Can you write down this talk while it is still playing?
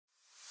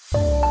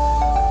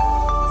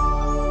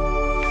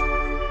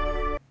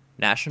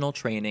National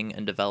Training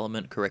and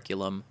Development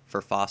Curriculum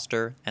for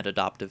Foster and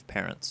Adoptive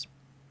Parents.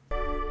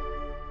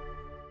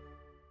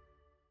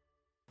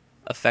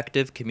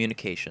 Effective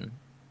communication.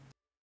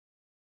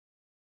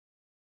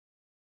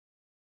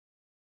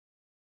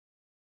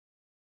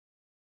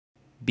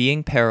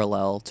 Being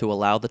parallel to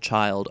allow the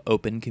child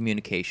open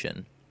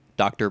communication.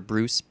 Dr.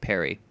 Bruce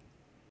Perry.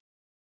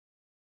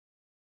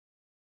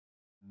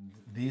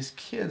 These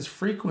kids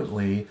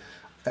frequently,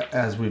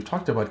 as we've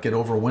talked about, get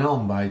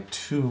overwhelmed by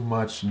too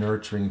much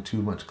nurturing,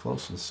 too much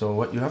closeness. So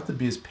what you have to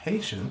be is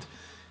patient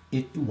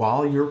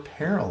while you're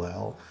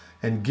parallel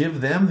and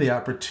give them the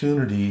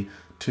opportunity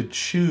to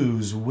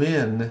choose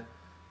when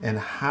and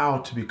how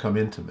to become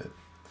intimate.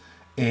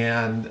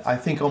 And I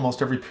think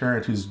almost every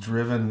parent who's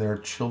driven their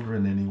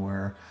children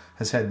anywhere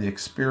has had the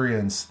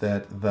experience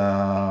that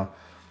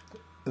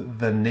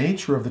the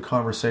nature of the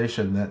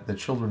conversation that the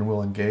children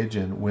will engage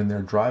in when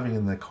they're driving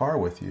in the car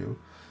with you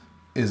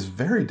is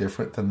very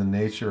different than the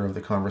nature of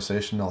the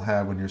conversation they'll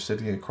have when you're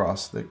sitting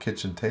across the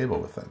kitchen table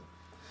with them.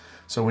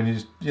 So when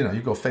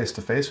you go face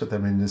to face with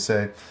them and you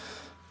say,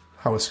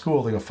 "How was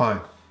school?" They go,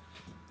 "Fine."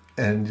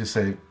 And you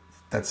say,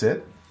 "That's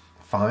it?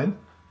 Fine?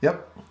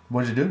 Yep.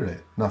 What did you do today?"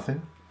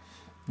 "Nothing."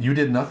 "You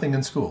did nothing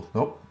in school?"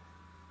 "Nope."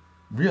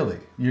 "Really?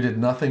 You did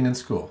nothing in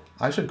school?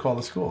 I should call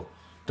the school."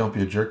 "Don't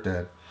be a jerk,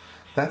 Dad."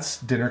 That's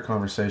dinner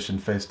conversation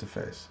face to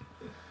face.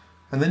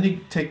 And then you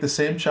take the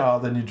same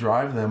child and you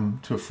drive them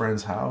to a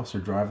friend's house or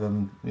drive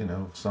them,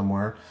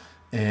 somewhere,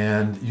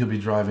 and you'll be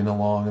driving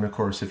along. And of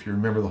course, if you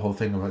remember the whole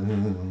thing about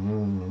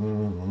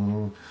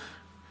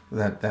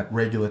that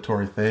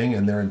regulatory thing,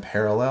 and they're in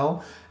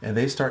parallel, and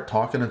they start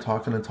talking and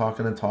talking and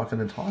talking and talking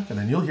and talking,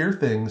 and you'll hear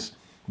things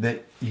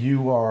that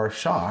you are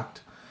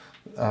shocked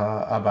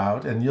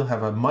about, and you'll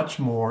have a much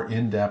more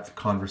in-depth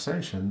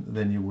conversation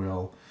than you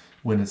will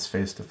when it's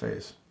face to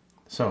face.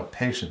 So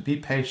be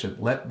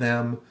patient, let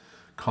them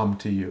come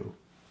to you.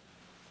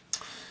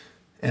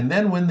 And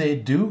then when they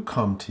do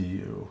come to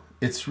you,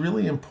 it's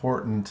really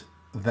important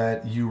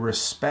that you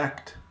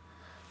respect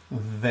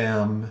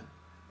them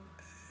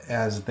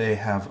as they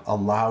have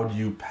allowed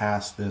you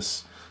past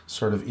this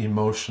sort of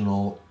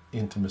emotional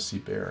intimacy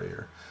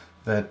barrier.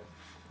 That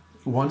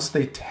once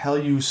they tell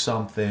you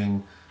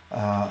something,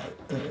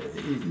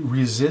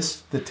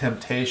 resist the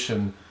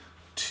temptation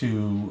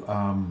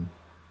to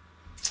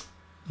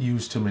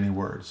use too many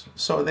words.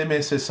 So they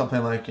may say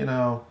something like,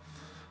 "I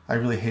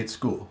really hate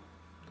school."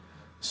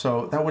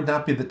 So that would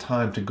not be the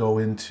time to go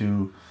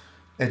into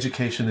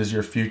education is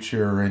your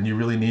future and you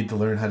really need to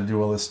learn how to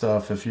do all this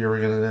stuff. If you're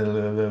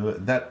gonna,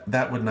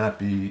 that would not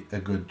be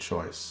a good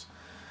choice.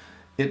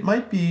 It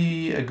might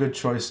be a good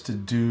choice to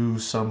do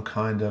some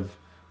kind of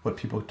what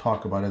people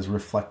talk about as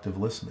reflective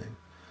listening.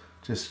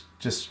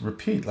 Just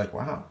repeat, like,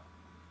 "Wow,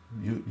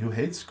 you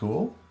hate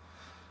school?"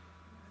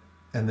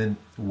 And then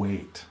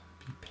wait.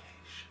 Be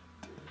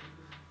patient.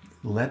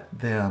 Let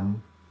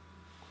them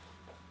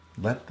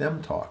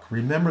talk.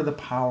 Remember the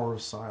power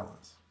of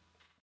silence.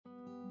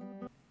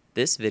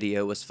 This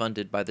video was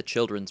funded by the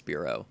Children's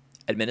Bureau,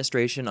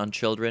 Administration on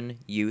Children,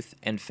 Youth,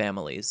 and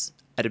Families,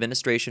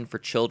 Administration for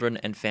Children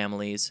and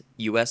Families,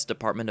 U.S.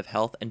 Department of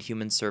Health and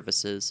Human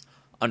Services,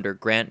 under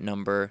grant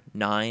number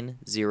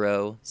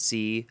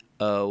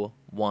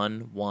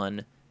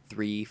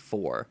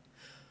 90C01134.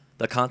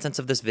 The contents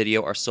of this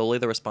video are solely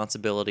the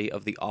responsibility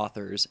of the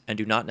authors and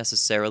do not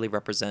necessarily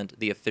represent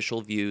the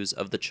official views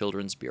of the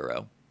Children's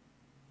Bureau.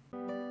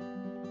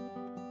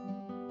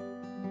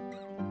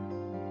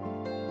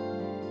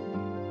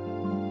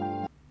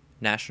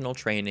 National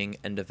Training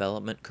and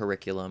Development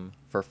Curriculum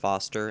for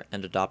Foster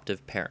and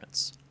Adoptive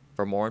Parents.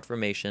 For more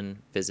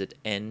information, visit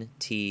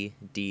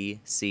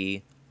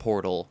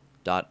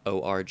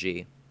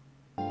ntdcportal.org.